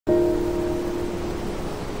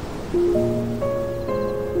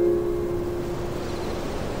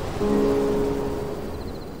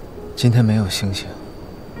今天没有星星。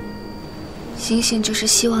星星就是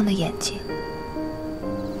希望的眼睛，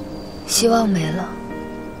希望没了，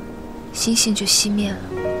星星就熄灭了。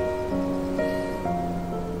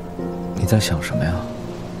你在想什么呀？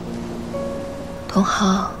童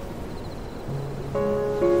浩，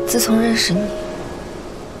自从认识你，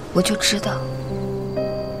我就知道，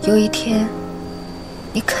有一天，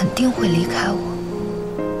你肯定会离开我，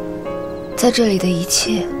在这里的一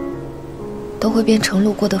切都会变成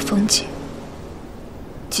路过的风景。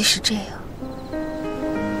即使这样，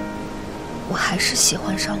我还是喜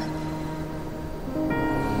欢上了你。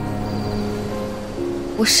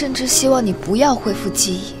我甚至希望你不要恢复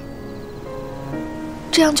记忆，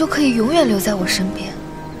这样就可以永远留在我身边。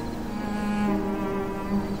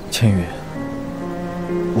千羽，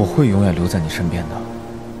我会永远留在你身边的。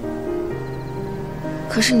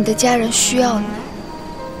可是你的家人需要你。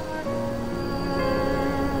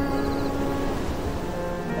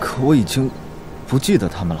可我已经不记得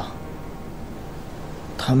他们了。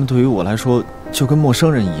他们对于我来说就跟陌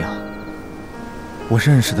生人一样。我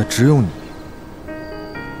认识的只有你。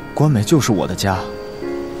关美就是我的家。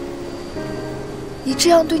你这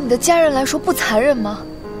样对你的家人来说不残忍吗？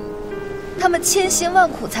他们千辛万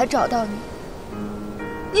苦才找到你，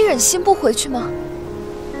你忍心不回去吗？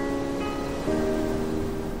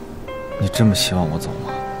你这么希望我走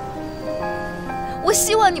吗？我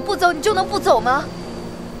希望你不走，你就能不走吗？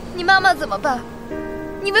你妈妈怎么办？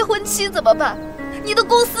你未婚妻怎么办？你的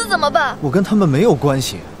公司怎么办？我跟他们没有关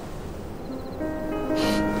系。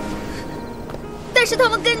但是他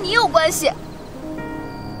们跟你有关系。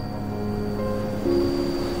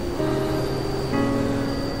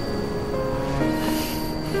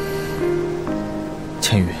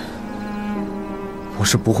千羽，我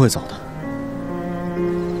是不会走的。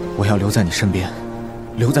我要留在你身边，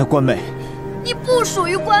留在关美。你不属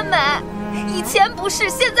于关美，以前不是，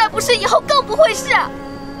现在不是，以后更不会是。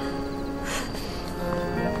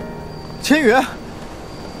千羽，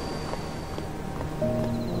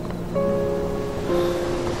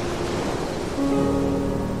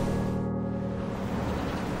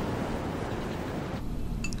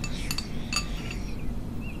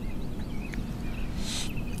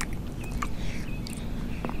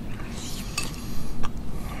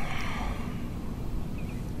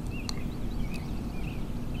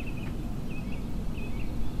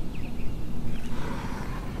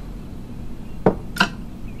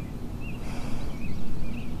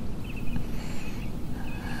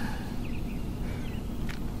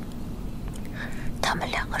他们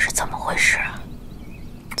两个是怎么回事啊？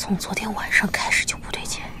从昨天晚上开始就不对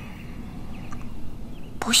劲，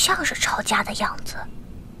不像是吵架的样子，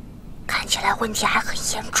看起来问题还很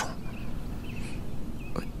严重。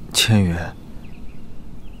千羽，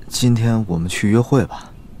今天我们去约会吧。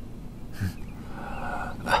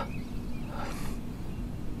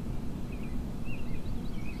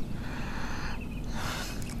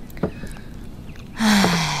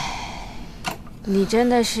你真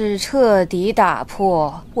的是彻底打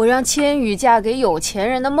破我让千羽嫁给有钱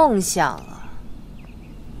人的梦想啊！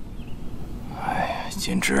哎，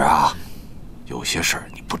金枝啊，有些事儿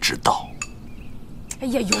你不知道。哎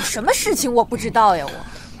呀，有什么事情我不知道呀？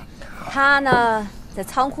他呢，在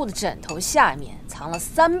仓库的枕头下面藏了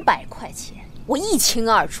300块钱，我一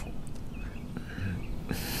清二楚。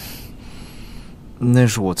那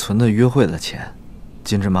是我存的约会的钱，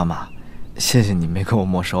金枝妈妈，谢谢你没给我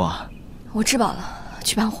没收啊。我吃饱了，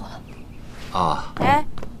去搬货了。啊，哎，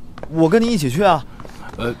我跟你一起去啊。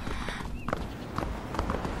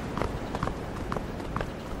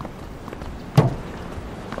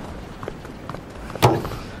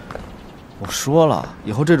我说了，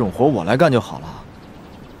以后这种活我来干就好了。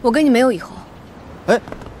我跟你没有以后。哎，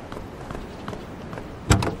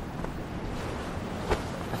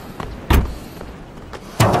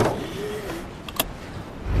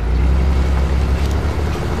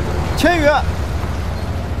千羽，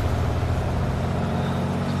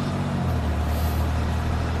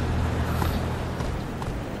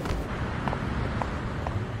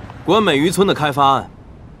关美渔村的开发案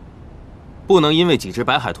不能因为几只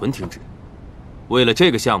白海豚停止。为了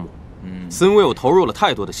这个项目，Senwell投入了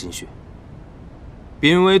太多的心血。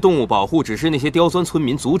濒危动物保护只是那些刁钻村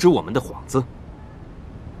民阻止我们的幌子。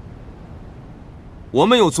我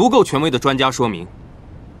们有足够权威的专家说明，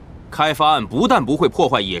开发案不但不会破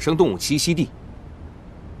坏野生动物栖息地，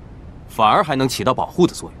反而还能起到保护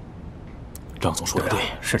的作用。张总说的对，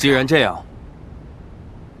是。既然这样，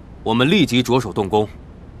我们立即着手动工。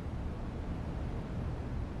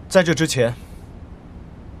在这之前，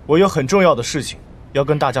我有很重要的事情要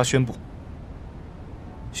跟大家宣布。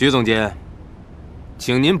徐总监，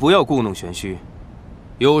请您不要故弄玄虚，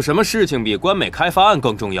有什么事情比关美开发案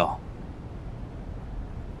更重要？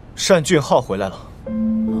单俊皓回来了。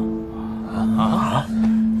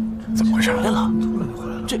怎么回事？来了，突然就回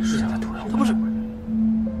来了。这现在突然，他不是。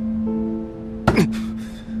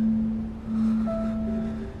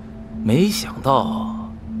没想到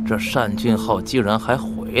这单俊皓竟然还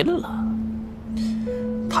回来了。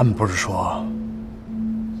他们不是说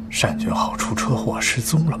单俊皓出车祸失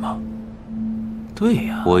踪了吗？对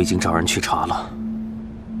呀，我已经找人去查了。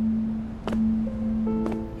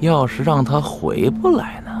要是让他回不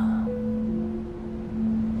来呢？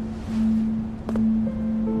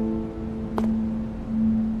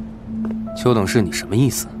邱董事，你什么意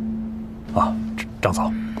思？啊，张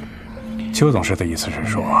总，邱董事的意思是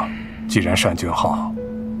说，既然单俊皓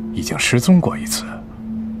已经失踪过一次，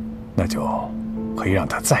那就可以让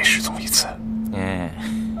他再失踪一次。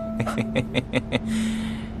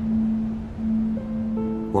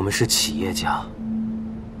我们是企业家，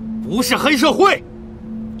不是黑社会。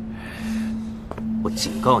我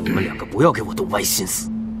警告你们两个，不要给我动歪心思。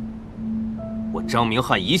我张明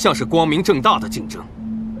翰一向是光明正大的竞争，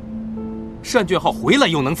单俊皓回来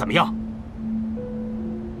又能怎么样？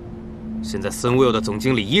现在Senwell的总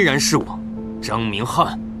经理依然是我，张明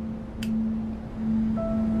翰。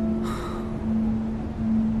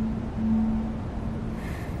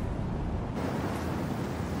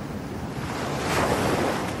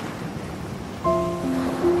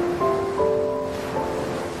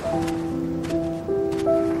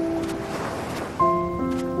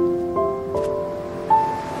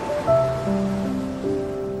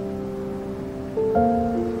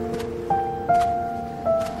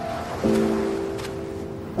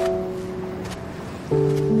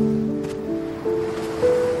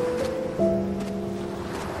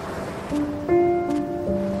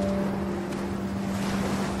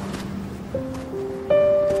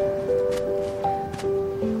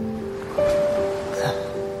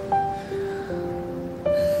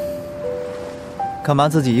干嘛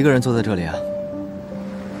自己一个人坐在这里啊？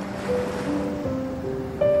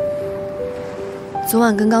昨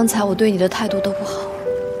晚跟刚才我对你的态度都不好，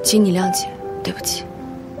请你谅解，对不起。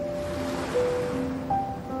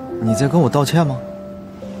你在跟我道歉吗？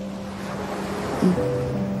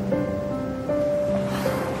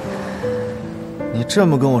你这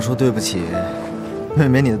么跟我说对不起，妹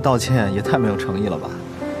妹，你的道歉也太没有诚意了吧？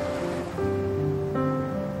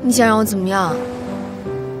你想让我怎么样？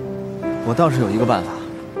我倒是有一个办法，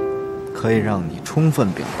可以让你充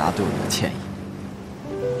分表达对我的歉意。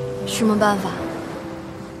什么办法？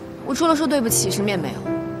我除了说对不起，什么也没有。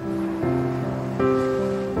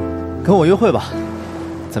跟我约会吧，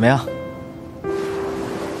怎么样？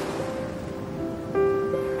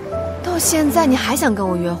到现在你还想跟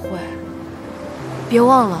我约会？别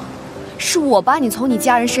忘了，是我把你从你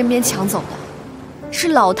家人身边抢走的，是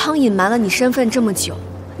老汤隐瞒了你身份这么久，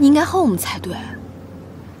你应该恨我们才对。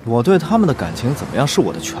我对他们的感情怎么样是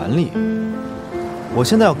我的权利。我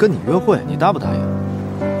现在要跟你约会，你答不答应？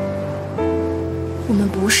我们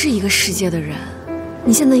不是一个世界的人，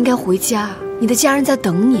你现在应该回家，你的家人在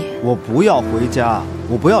等你。我不要回家，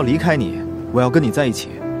我不要离开你，我要跟你在一起。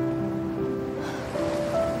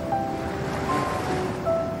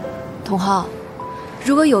童浩，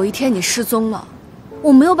如果有一天你失踪了，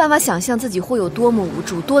我没有办法想象自己会有多么无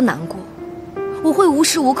助，多难过。我会无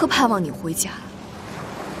时无刻盼望你回家。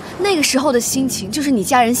那个时候的心情就是你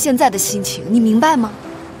家人现在的心情，你明白吗？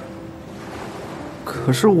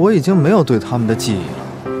可是我已经没有对他们的记忆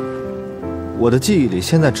了，我的记忆里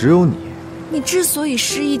现在只有你。你之所以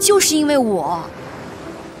失忆，就是因为我。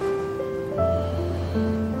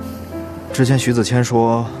之前徐子谦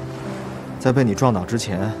说，在被你撞倒之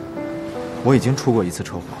前，我已经出过一次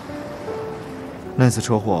车祸。那次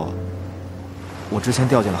车祸，我之前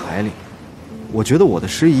掉进了海里。我觉得我的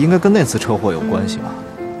失忆应该跟那次车祸有关系吧。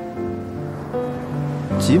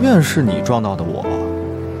即便是你撞到的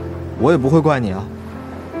我也不会怪你啊，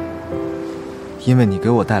因为你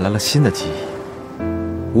给我带来了新的记忆，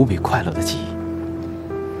无比快乐的记忆。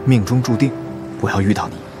命中注定我要遇到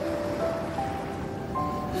你。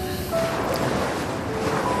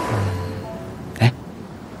哎，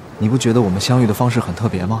你不觉得我们相遇的方式很特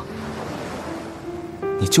别吗？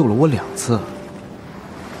你救了我2次，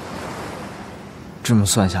这么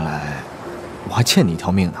算下来，我还欠你一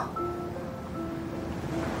条命呢。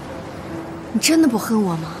你真的不恨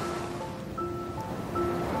我吗？